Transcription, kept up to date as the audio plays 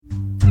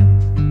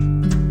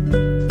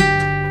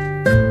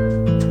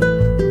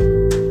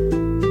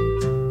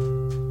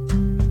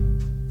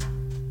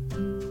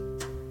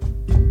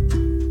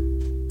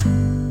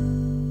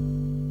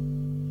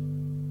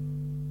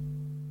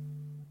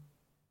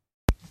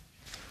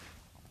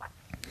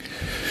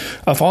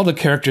Of all the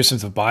characters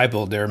of the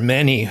Bible, there are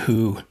many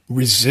who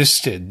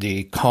resisted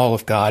the call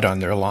of God on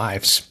their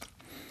lives.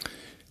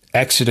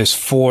 Exodus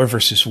 4,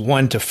 verses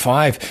 1 to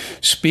 5,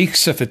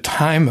 speaks of a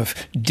time of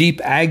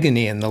deep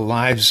agony in the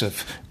lives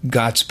of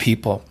God's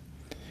people.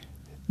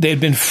 They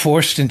had been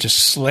forced into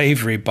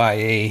slavery by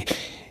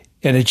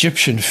an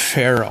Egyptian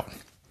pharaoh.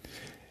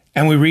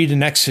 And we read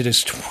in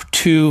Exodus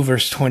 2,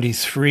 verse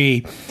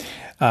 23,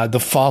 the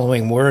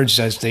following words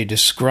as they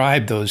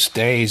describe those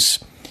days.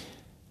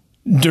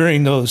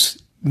 During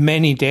those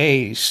many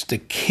days, the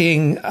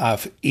king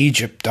of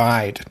Egypt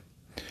died,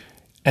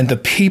 and the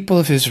people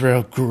of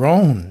Israel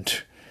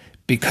groaned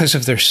because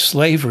of their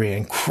slavery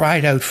and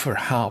cried out for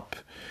help.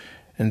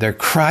 And their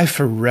cry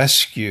for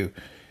rescue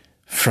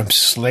from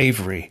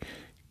slavery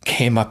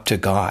came up to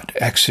God.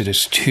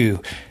 Exodus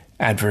 2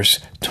 and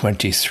verse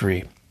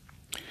 23.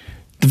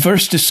 The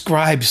verse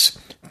describes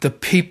the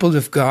people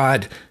of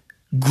God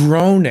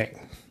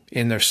groaning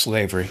in their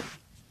slavery.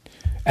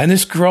 And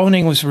this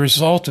groaning was a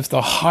result of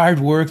the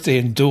hard work they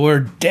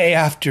endured day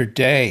after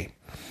day.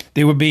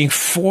 They were being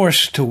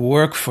forced to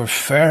work for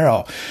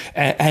Pharaoh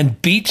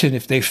and beaten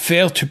if they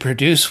failed to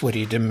produce what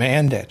he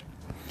demanded.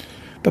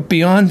 But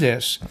beyond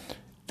this,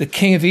 the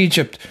king of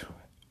Egypt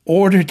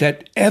ordered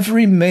that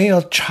every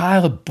male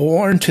child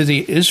born to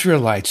the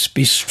Israelites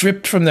be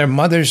stripped from their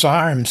mother's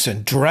arms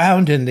and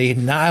drowned in the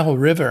Nile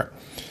River.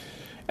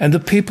 And the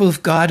people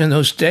of God in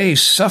those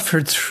days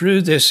suffered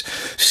through this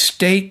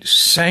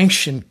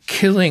state-sanctioned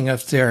killing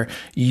of their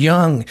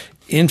young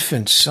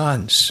infant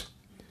sons.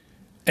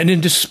 And in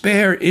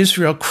despair,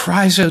 Israel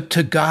cries out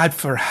to God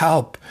for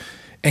help.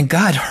 And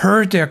God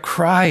heard their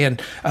cry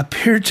and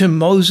appeared to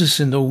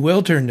Moses in the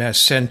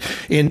wilderness. And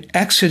in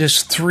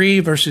Exodus 3,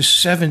 verses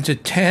 7 to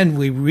 10,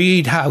 we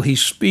read how he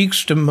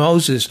speaks to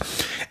Moses.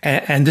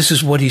 And this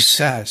is what he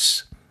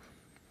says.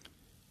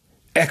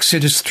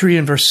 Exodus 3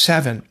 and verse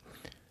 7.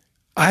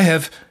 I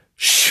have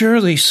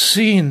surely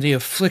seen the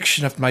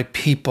affliction of my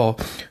people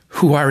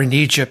who are in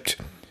Egypt,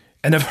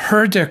 and have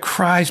heard their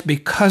cries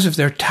because of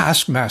their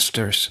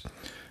taskmasters.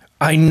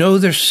 I know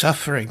their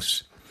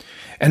sufferings,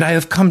 and I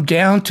have come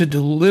down to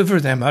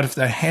deliver them out of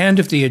the hand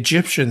of the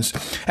Egyptians,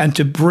 and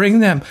to bring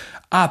them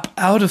up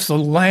out of the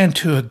land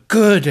to a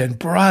good and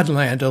broad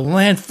land, a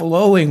land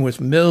flowing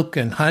with milk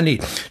and honey,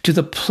 to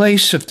the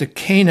place of the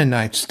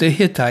Canaanites, the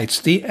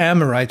Hittites, the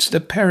Amorites, the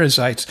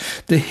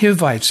Perizzites, the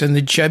Hivites, and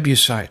the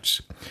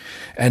Jebusites.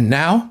 And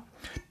now,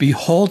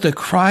 behold, the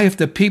cry of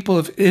the people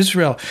of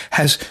Israel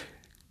has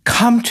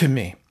come to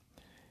me,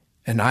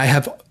 and I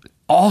have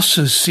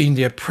also seen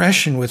the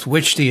oppression with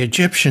which the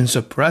Egyptians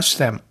oppress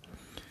them.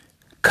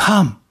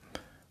 Come,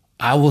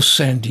 I will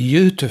send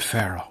you to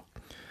Pharaoh,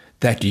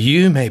 that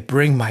you may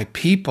bring my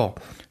people,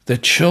 the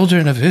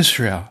children of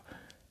Israel,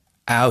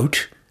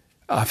 out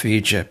of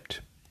Egypt.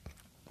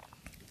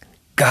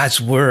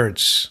 God's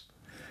words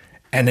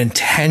and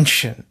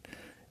intention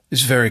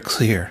is very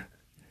clear.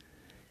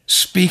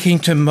 Speaking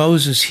to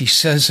Moses, he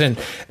says in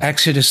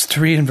Exodus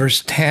 3 and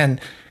verse 10,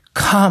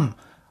 come,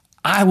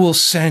 I will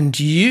send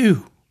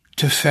you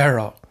to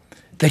Pharaoh,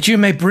 that you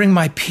may bring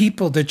my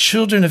people, the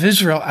children of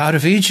Israel, out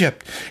of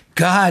Egypt.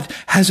 God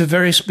has a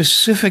very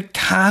specific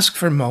task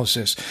for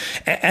Moses.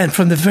 And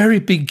from the very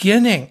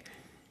beginning,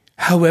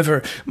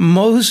 however,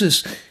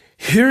 Moses,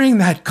 hearing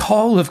that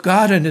call of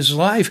God in his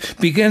life,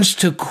 begins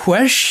to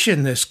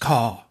question this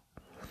call.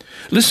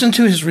 Listen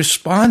to his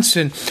response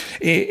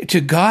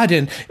to God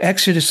in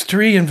Exodus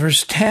 3 and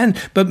verse 10.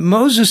 But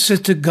Moses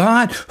said to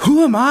God,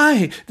 who am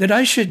I that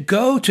I should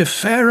go to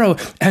Pharaoh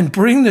and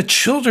bring the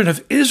children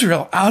of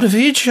Israel out of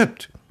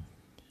Egypt?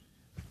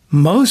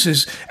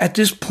 Moses, at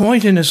this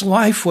point in his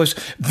life, was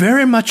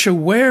very much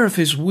aware of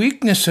his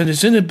weakness and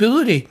his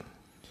inability.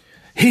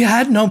 He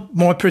had no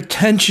more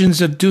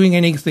pretensions of doing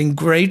anything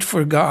great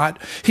for God.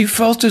 He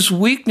felt his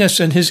weakness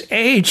and his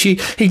age.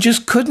 He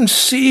just couldn't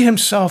see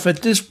himself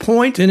at this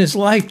point in his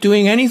life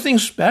doing anything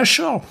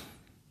special.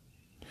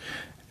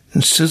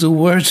 And so the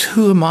words,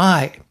 who am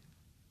I,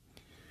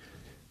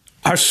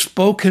 are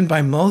spoken by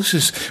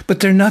Moses, but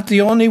they're not the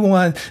only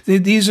one.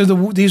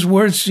 These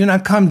words do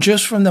not come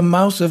just from the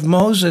mouth of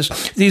Moses.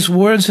 These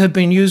words have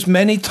been used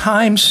many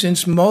times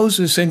since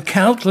Moses, and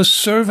countless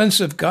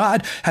servants of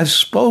God have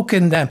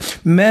spoken them.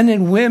 Men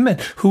and women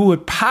who were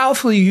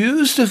powerfully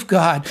used of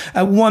God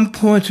at one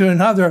point or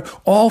another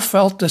all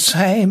felt the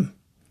same.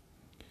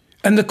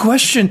 And the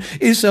question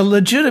is a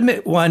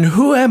legitimate one.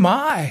 Who am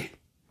I?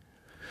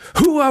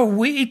 Who are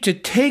we to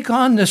take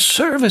on the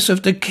service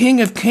of the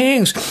King of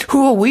Kings?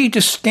 Who are we to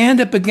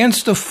stand up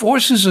against the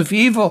forces of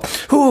evil?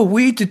 Who are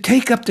we to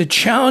take up the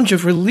challenge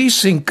of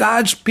releasing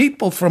God's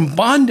people from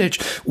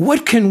bondage?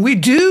 What can we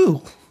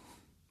do?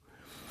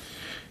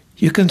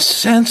 You can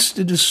sense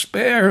the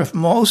despair of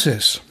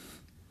Moses.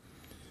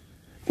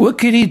 What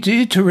could he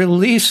do to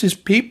release his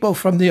people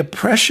from the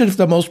oppression of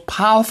the most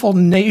powerful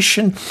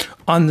nation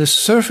on the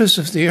surface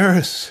of the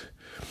earth?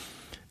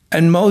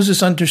 And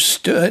Moses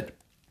understood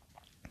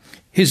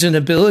his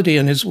inability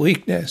and his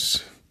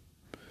weakness.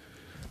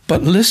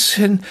 But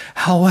listen,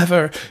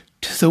 however,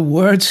 to the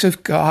words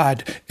of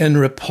God in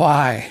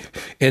reply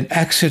in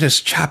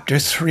Exodus chapter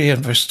 3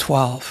 and verse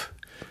 12.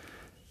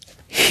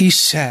 He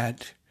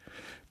said,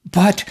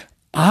 "But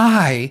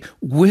I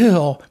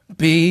will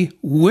be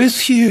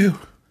with you.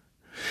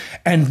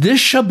 And this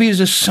shall be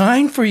the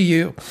sign for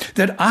you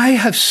that I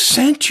have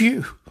sent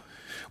you.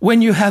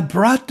 When you have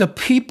brought the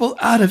people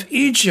out of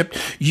Egypt,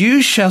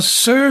 you shall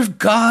serve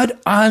God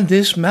on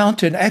this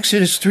mountain."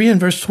 Exodus 3 and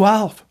verse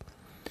 12.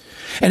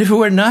 And if it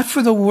were not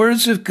for the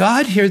words of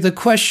God here, the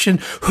question,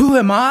 "Who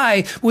am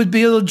I?" would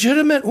be a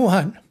legitimate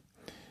one.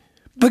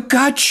 But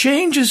God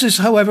changes this,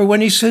 however,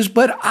 when he says,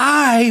 "But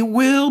I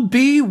will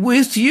be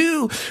with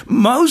you."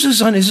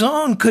 Moses on his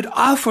own could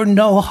offer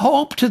no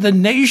hope to the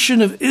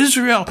nation of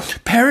Israel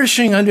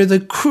perishing under the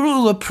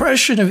cruel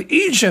oppression of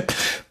Egypt.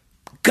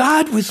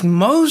 God with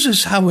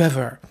Moses,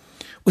 however,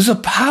 was a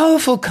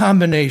powerful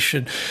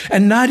combination,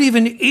 and not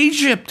even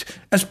Egypt,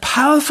 as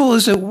powerful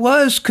as it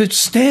was, could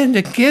stand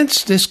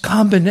against this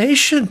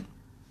combination.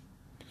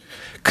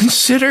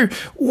 Consider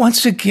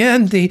once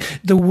again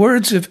the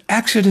words of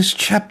Exodus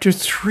chapter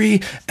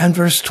 3 and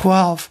verse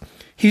 12.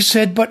 He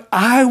said, "But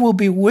I will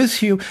be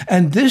with you,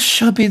 and this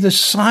shall be the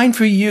sign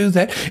for you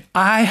that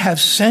I have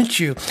sent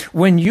you.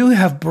 When you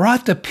have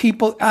brought the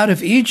people out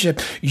of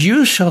Egypt,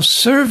 you shall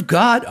serve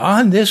God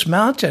on this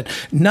mountain."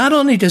 Not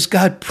only does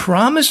God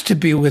promise to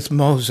be with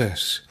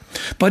Moses,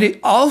 but he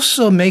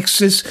also makes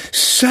this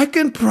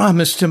second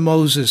promise to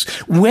Moses.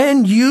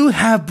 When you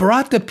have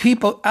brought the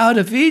people out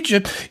of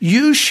Egypt,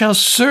 you shall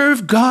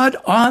serve God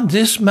on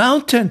this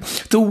mountain.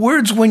 The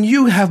words, "when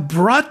you have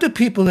brought the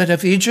people out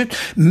of Egypt,"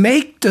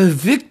 make the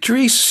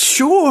victory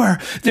sure.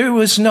 There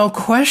was no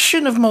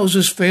question of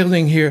Moses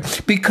failing here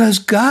because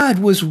God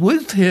was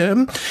with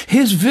him.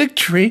 His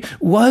victory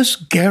was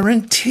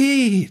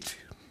guaranteed.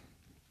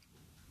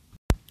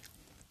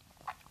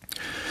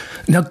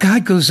 Now,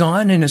 God goes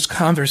on in his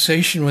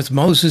conversation with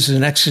Moses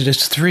in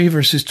Exodus 3,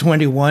 verses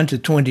 21 to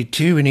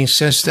 22, and he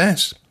says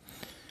this,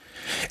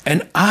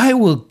 "And I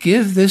will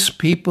give this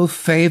people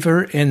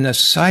favor in the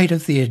sight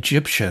of the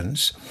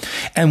Egyptians,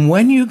 and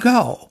when you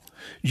go,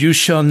 you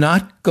shall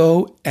not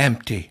go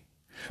empty,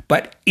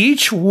 but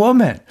each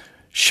woman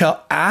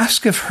shall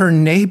ask of her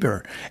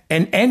neighbor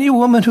and any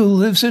woman who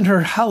lives in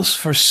her house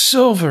for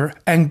silver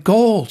and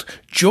gold,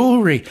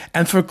 jewelry,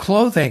 and for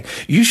clothing.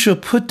 You shall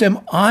put them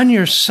on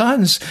your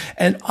sons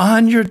and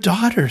on your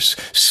daughters,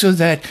 so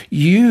that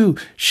you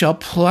shall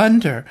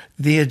plunder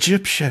the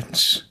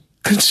Egyptians."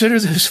 Consider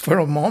this for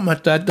a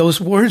moment, that those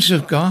words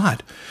of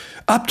God.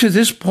 Up to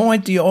this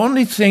point, the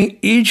only thing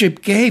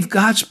Egypt gave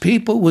God's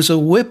people was a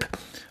whip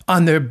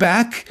on their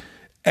back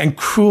and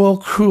cruel,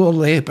 cruel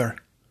labor.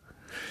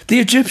 The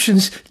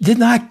Egyptians did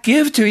not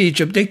give to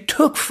Egypt. They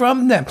took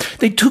from them.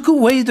 They took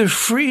away their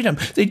freedom.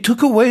 They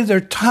took away their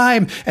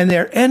time and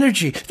their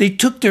energy. They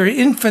took their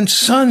infant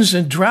sons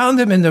and drowned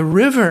them in the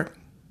river.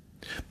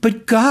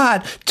 But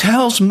God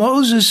tells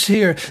Moses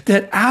here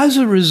that as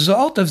a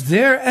result of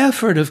their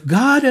effort, of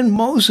God and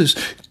Moses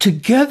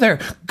together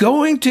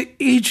going to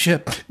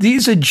Egypt,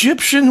 these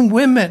Egyptian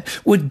women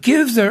would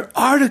give their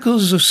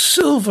articles of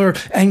silver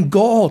and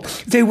gold.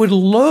 They would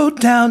load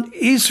down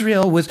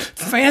Israel with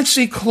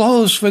fancy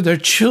clothes for their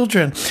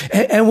children.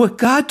 And what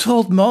God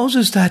told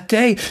Moses that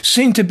day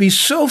seemed to be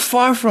so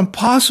far from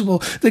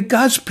possible that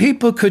God's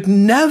people could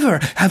never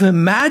have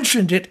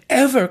imagined it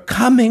ever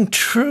coming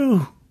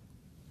true.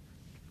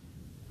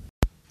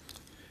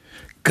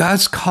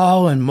 God's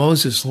call in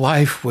Moses'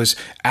 life was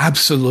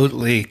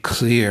absolutely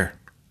clear.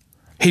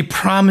 He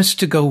promised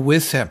to go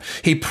with him.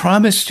 He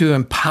promised to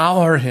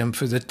empower him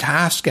for the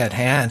task at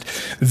hand.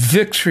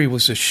 Victory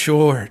was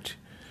assured.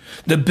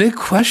 The big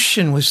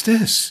question was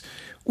this: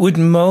 would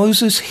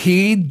Moses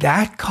heed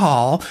that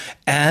call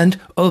and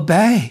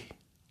obey?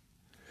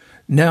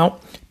 Now,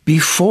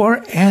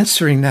 before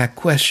answering that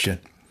question,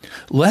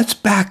 let's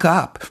back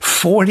up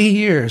 40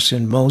 years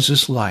in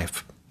Moses'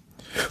 life.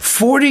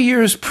 40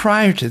 years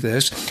prior to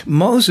this,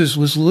 Moses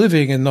was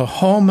living in the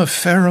home of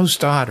Pharaoh's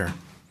daughter.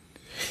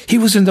 He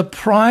was in the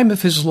prime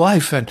of his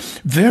life and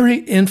very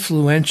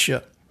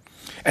influential.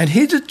 And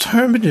he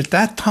determined at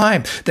that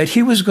time that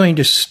he was going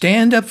to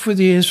stand up for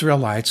the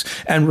Israelites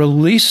and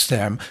release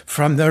them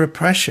from their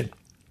oppression.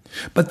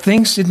 But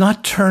things did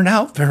not turn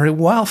out very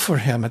well for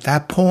him at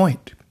that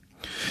point.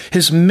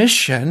 His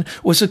mission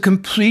was a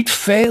complete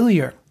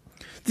failure.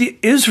 The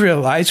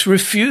Israelites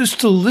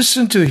refused to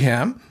listen to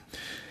him,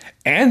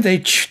 and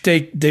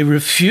they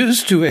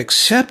refused to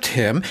accept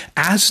him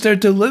as their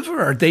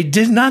deliverer. They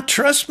did not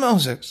trust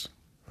Moses.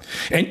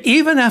 And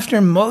even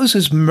after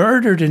Moses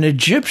murdered an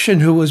Egyptian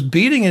who was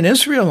beating an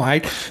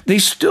Israelite, they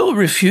still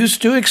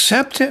refused to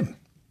accept him.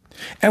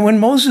 And when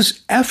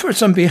Moses'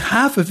 efforts on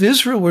behalf of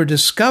Israel were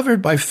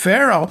discovered by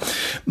Pharaoh,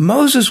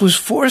 Moses was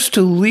forced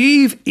to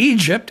leave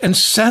Egypt and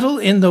settle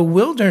in the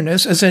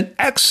wilderness as an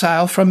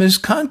exile from his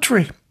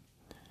country.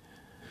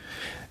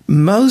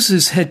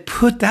 Moses had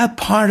put that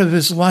part of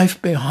his life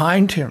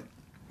behind him.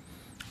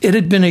 It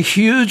had been a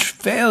huge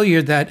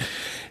failure that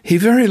he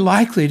very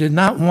likely did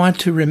not want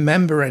to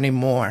remember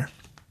anymore.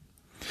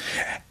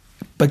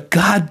 But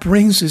God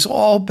brings this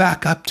all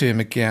back up to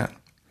him again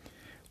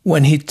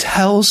when he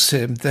tells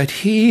him that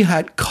he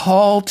had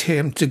called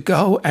him to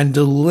go and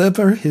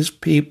deliver his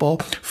people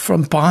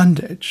from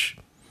bondage.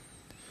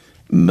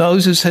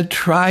 Moses had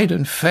tried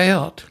and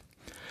failed,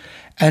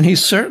 and he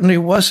certainly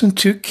wasn't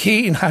too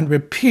keen on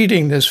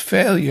repeating this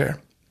failure.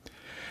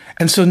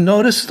 And so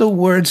notice the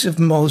words of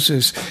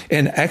Moses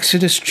in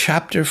Exodus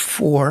chapter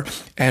 4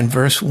 and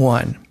verse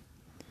 1.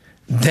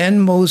 Then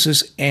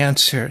Moses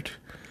answered,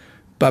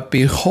 "But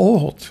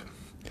behold,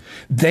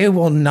 they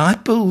will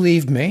not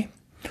believe me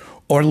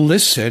or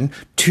listen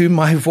to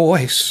my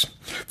voice,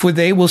 for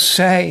they will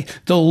say,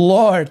 'The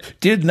Lord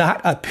did not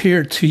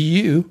appear to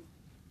you.'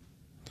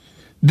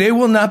 They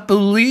will not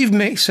believe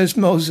me," says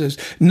Moses,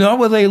 "nor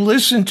will they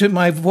listen to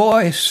my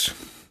voice."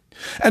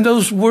 And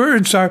those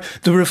words are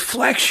the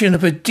reflection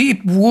of a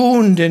deep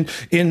wound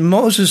in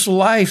Moses'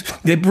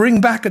 life. They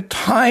bring back a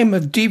time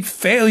of deep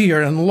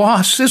failure and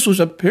loss. This was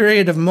a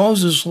period of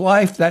Moses'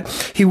 life that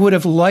he would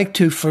have liked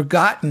to have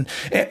forgotten.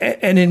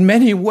 And in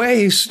many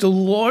ways, the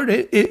Lord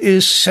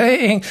is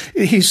saying,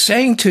 he's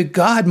saying to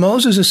God,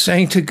 Moses is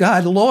saying to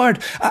God, "Lord,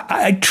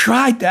 I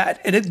tried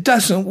that and it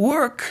doesn't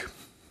work."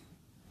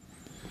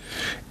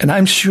 And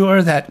I'm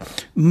sure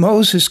that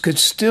Moses could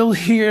still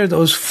hear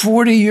those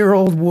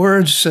 40-year-old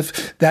words of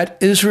that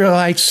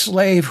Israelite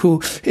slave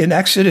who in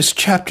Exodus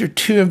chapter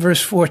 2 and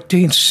verse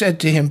 14 said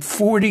to him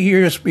 40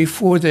 years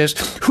before this,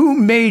 "Who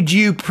made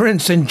you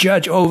prince and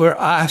judge over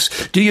us?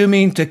 Do you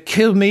mean to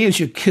kill me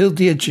as you killed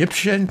the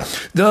Egyptian?"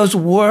 Those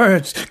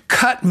words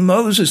cut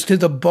Moses to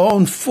the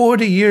bone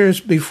 40 years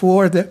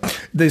before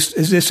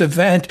this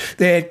event.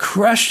 They had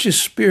crushed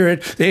his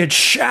spirit. They had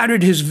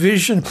shattered his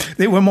vision.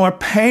 They were more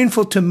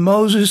painful to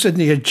Moses than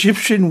the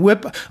Egyptian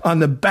whip on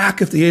the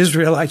back of the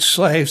Israelite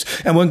slaves.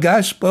 And when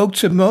God spoke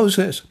to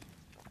Moses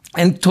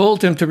and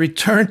told him to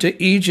return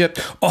to Egypt,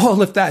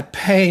 all of that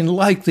pain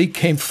likely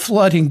came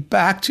flooding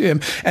back to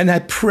him. And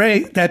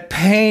that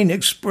pain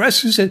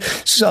expresses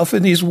itself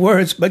in these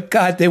words, "But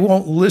God, they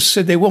won't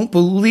listen. They won't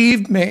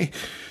believe me,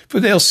 for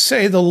they'll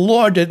say the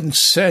Lord didn't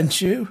send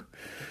you."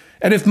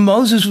 And if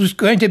Moses was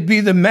going to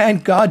be the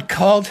man God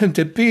called him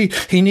to be,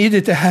 he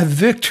needed to have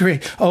victory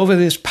over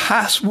these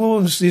past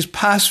wounds, these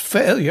past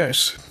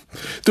failures.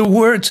 The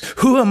words,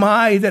 "Who am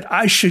I that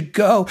I should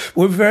go?"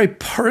 were very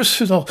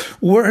personal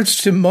words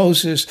to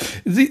Moses.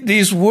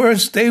 These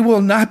words, "They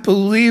will not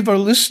believe or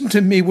listen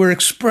to me," were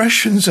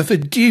expressions of a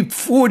deep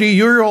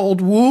 40-year-old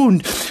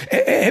wound.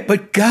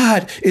 But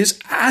God is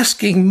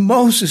asking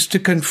Moses to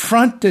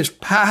confront this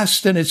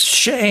past and its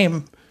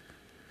shame,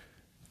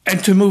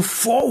 and to move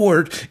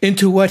forward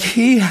into what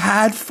he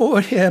had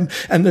for him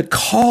and the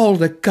call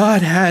that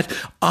God had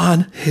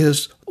on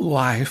his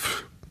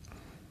life.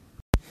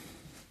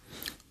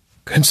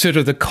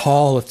 Consider the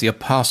call of the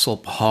Apostle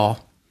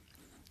Paul.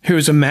 He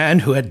was a man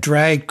who had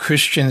dragged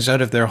Christians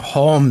out of their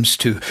homes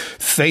to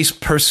face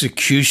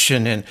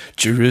persecution in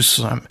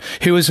Jerusalem.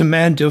 He was a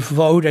man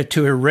devoted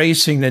to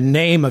erasing the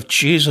name of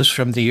Jesus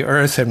from the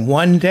earth. And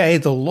one day,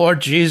 the Lord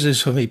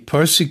Jesus, whom he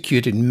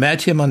persecuted,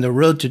 met him on the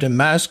road to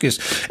Damascus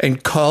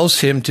and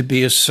calls him to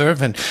be a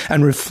servant.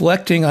 And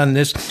reflecting on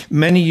this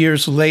many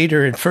years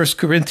later in 1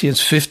 Corinthians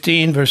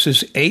 15,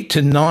 verses 8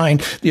 to 9,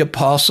 the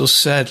apostle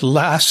said,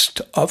 "Last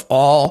of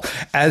all,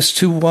 as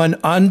to one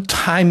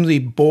untimely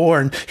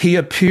born, he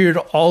appeared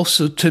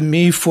also to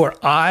me, for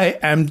I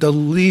am the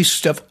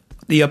least of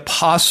the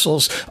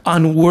apostles,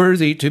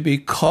 unworthy to be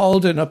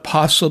called an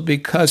apostle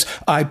because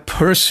I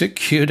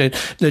persecuted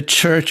the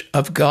church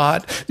of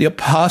God." The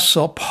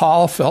apostle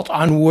Paul felt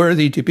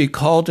unworthy to be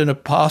called an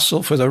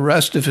apostle for the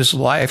rest of his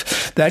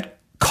life. That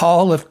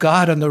call of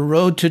God on the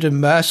road to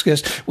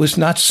Damascus was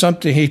not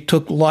something he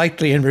took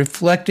lightly. And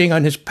reflecting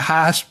on his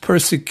past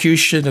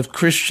persecution of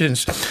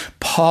Christians,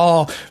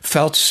 Paul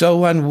felt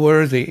so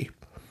unworthy.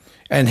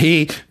 And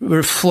he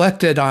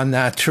reflected on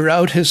that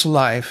throughout his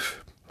life.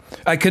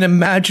 I can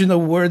imagine the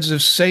words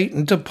of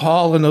Satan to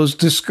Paul in those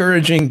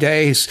discouraging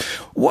days.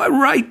 "What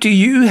right do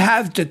you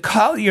have to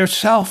call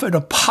yourself an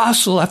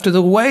apostle after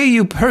the way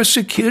you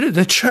persecuted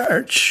the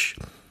church?"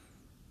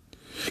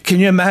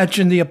 Can you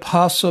imagine the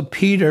apostle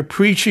Peter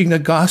preaching the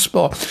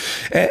gospel?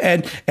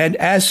 And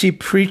as he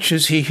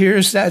preaches, he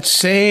hears that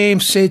same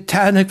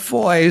satanic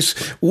voice.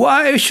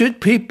 "Why should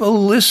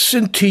people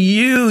listen to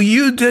you?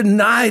 You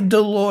denied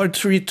the Lord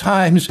 3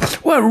 times.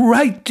 What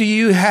right do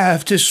you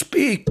have to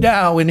speak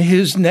now in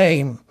his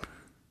name?"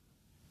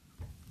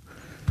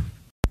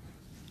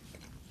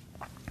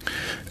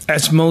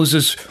 As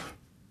Moses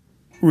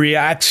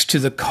reacts to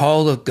the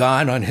call of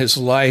God on his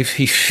life,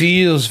 he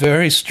feels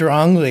very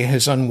strongly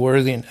his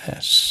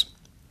unworthiness.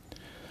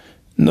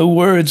 And the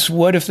words,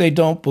 "What if they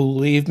don't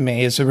believe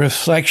me?" is a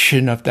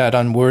reflection of that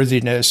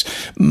unworthiness.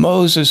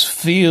 Moses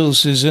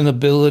feels his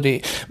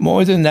inability.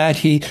 More than that,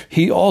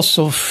 he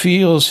also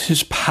feels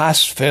his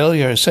past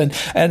failures.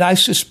 And I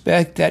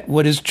suspect that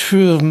what is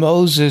true of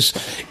Moses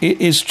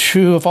is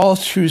true of all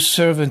true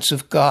servants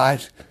of God.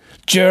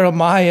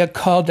 Jeremiah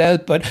called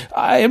out, "But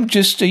I am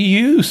just a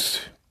youth."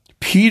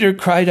 Peter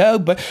cried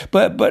out,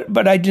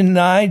 but I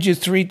denied you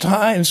 3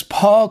 times.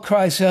 Paul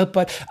cries out,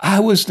 but I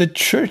was the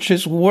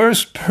church's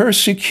worst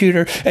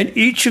persecutor. And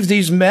each of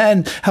these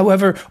men,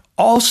 however,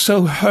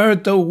 also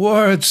heard the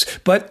words,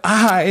 but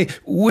I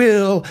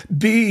will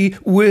be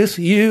with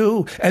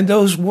you. And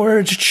those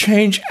words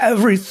change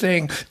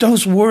everything.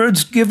 Those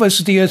words give us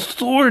the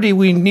authority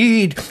we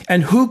need.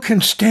 And who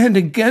can stand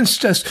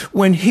against us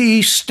when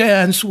he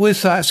stands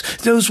with us?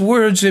 Those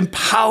words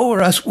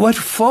empower us. What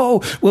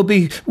foe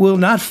will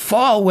not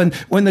fall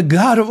when the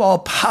God of all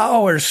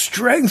power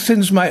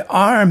strengthens my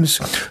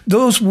arms?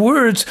 Those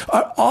words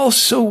are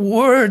also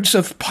words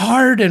of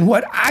pardon.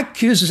 What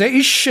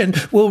accusation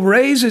will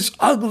raise its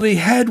ugly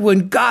head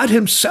when God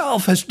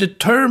himself has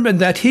determined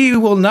that he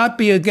will not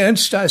be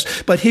against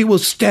us, but he will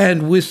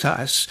stand with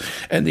us.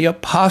 And the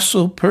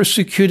apostle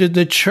persecuted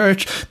the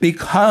church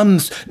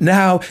becomes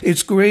now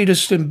its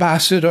greatest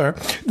ambassador.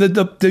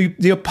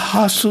 The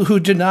apostle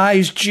who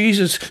denies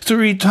Jesus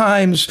 3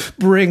 times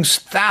brings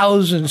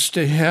thousands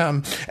to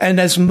him. And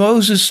as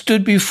Moses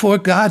stood before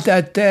God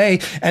that day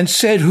and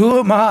said, who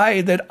am I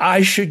that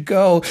I should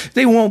go?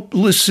 They won't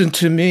listen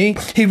to me.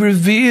 He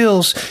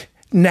reveals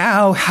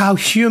now how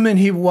human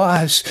he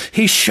was.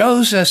 He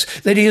shows us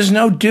that he is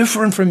no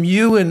different from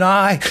you and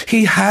I.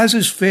 He has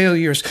his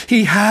failures.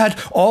 He had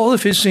all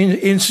of his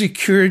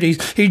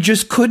insecurities. He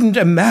just couldn't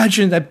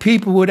imagine that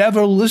people would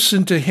ever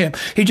listen to him.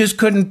 He just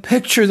couldn't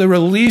picture the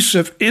release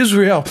of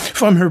Israel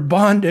from her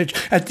bondage.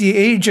 At the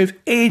age of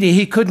 80,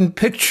 he couldn't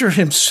picture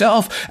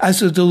himself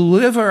as a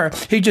deliverer.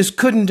 He just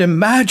couldn't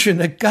imagine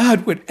that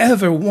God would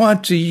ever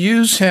want to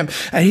use him.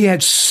 And he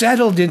had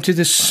settled into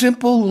the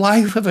simple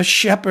life of a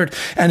shepherd,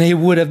 and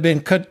he would have been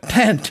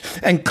content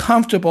and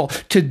comfortable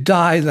to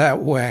die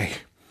that way.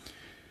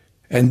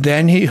 And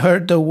then he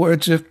heard the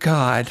words of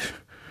God,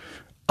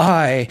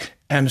 I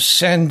am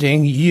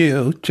sending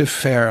you to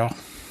Pharaoh,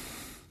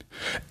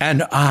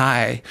 and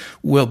I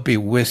will be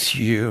with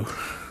you.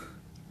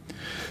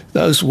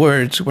 Those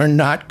words were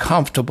not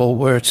comfortable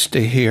words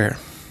to hear.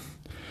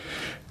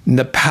 And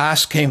the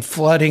past came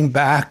flooding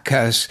back,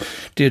 as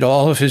did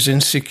all of his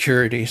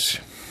insecurities.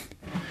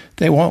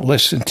 They won't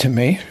listen to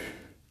me.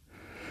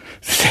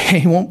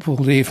 They won't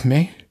believe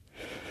me.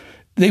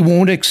 They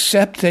won't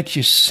accept that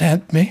you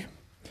sent me.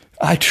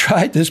 I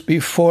tried this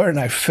before and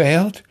I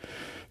failed.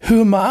 Who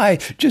am I?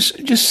 Just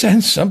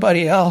send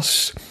somebody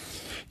else.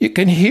 You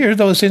can hear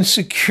those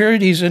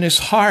insecurities in his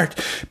heart,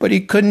 but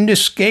he couldn't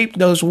escape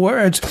those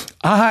words.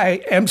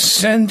 I am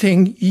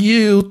sending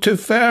you to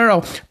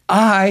Pharaoh.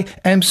 I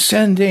am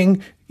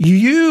sending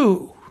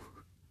you.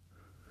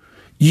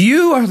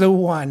 You are the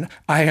one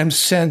I am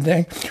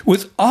sending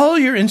with all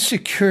your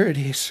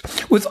insecurities,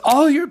 with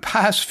all your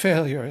past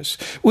failures,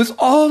 with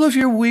all of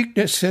your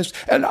weaknesses.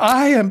 And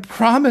I am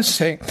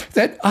promising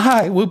that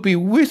I will be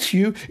with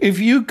you if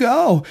you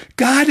go.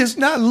 God is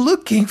not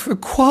looking for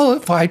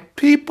qualified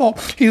people.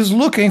 He is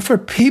looking for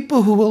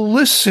people who will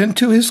listen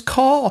to his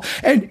call.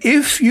 And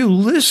if you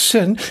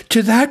listen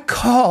to that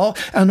call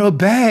and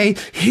obey,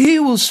 he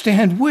will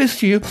stand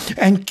with you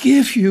and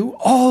give you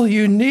all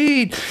you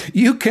need.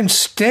 You can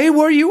stay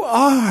where you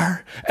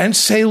are and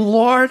say,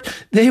 Lord,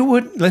 they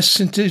wouldn't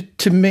listen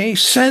to me.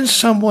 Send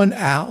someone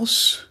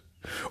else.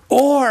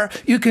 Or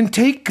you can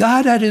take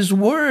God at his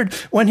word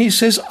when he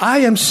says, I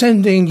am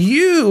sending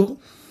you,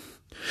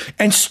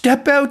 and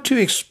step out to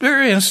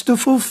experience the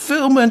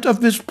fulfillment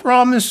of his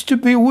promise to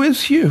be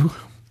with you.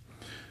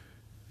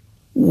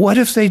 What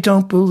if they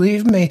don't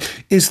believe me?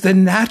 Is the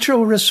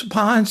natural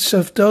response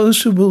of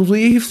those who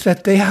believe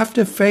that they have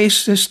to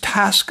face this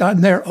task on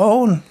their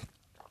own.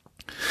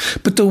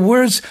 But the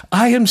words,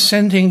 I am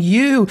sending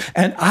you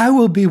and I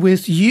will be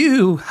with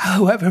you,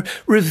 however,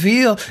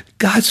 reveal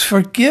God's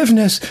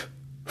forgiveness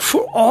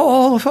for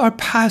all of our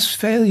past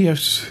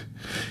failures,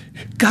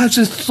 God's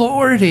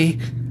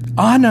authority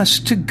on us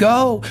to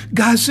go,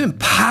 God's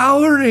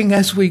empowering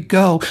as we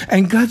go,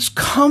 and God's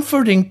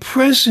comforting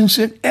presence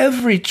in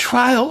every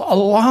trial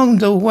along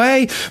the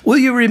way. Will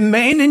you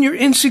remain in your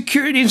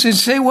insecurities and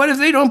say, what if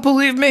they don't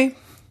believe me?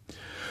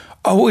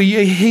 Or will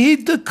you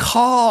heed the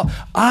call?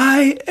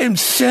 I am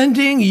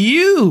sending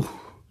you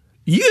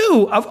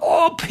of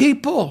all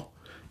people,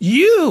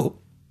 you.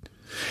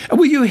 And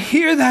will you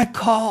hear that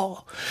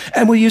call?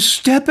 And will you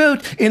step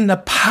out in the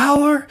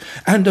power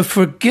and the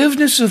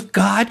forgiveness of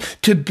God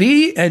to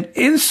be an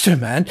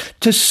instrument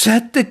to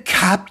set the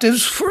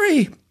captives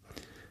free?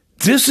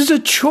 This is a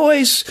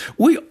choice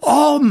we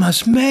all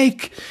must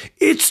make.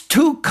 It's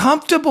too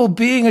comfortable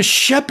being a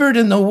shepherd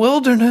in the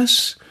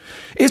wilderness.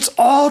 It's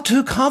all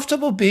too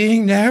comfortable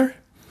being there.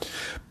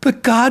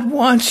 But God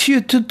wants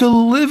you to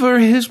deliver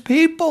his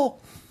people.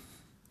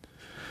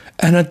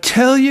 And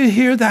until you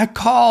hear that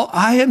call,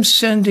 I am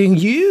sending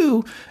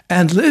you,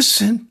 and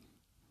listen,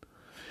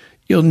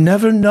 you'll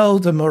never know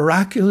the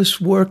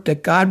miraculous work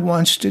that God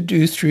wants to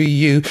do through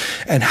you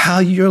and how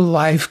your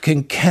life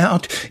can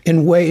count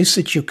in ways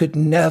that you could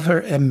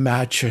never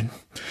imagine.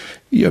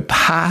 Your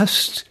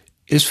past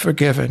is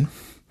forgiven.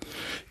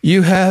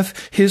 You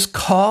have his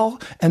call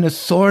and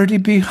authority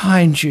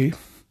behind you.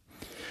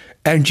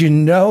 and you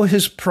know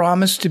his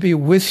promise to be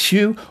with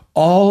you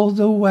all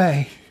the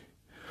way,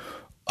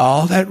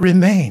 all that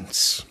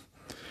remains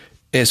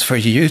is for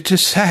you to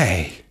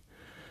say,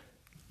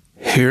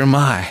 "Here am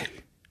I,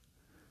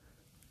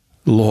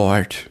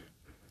 Lord,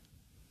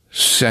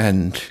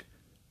 send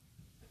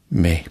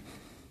me."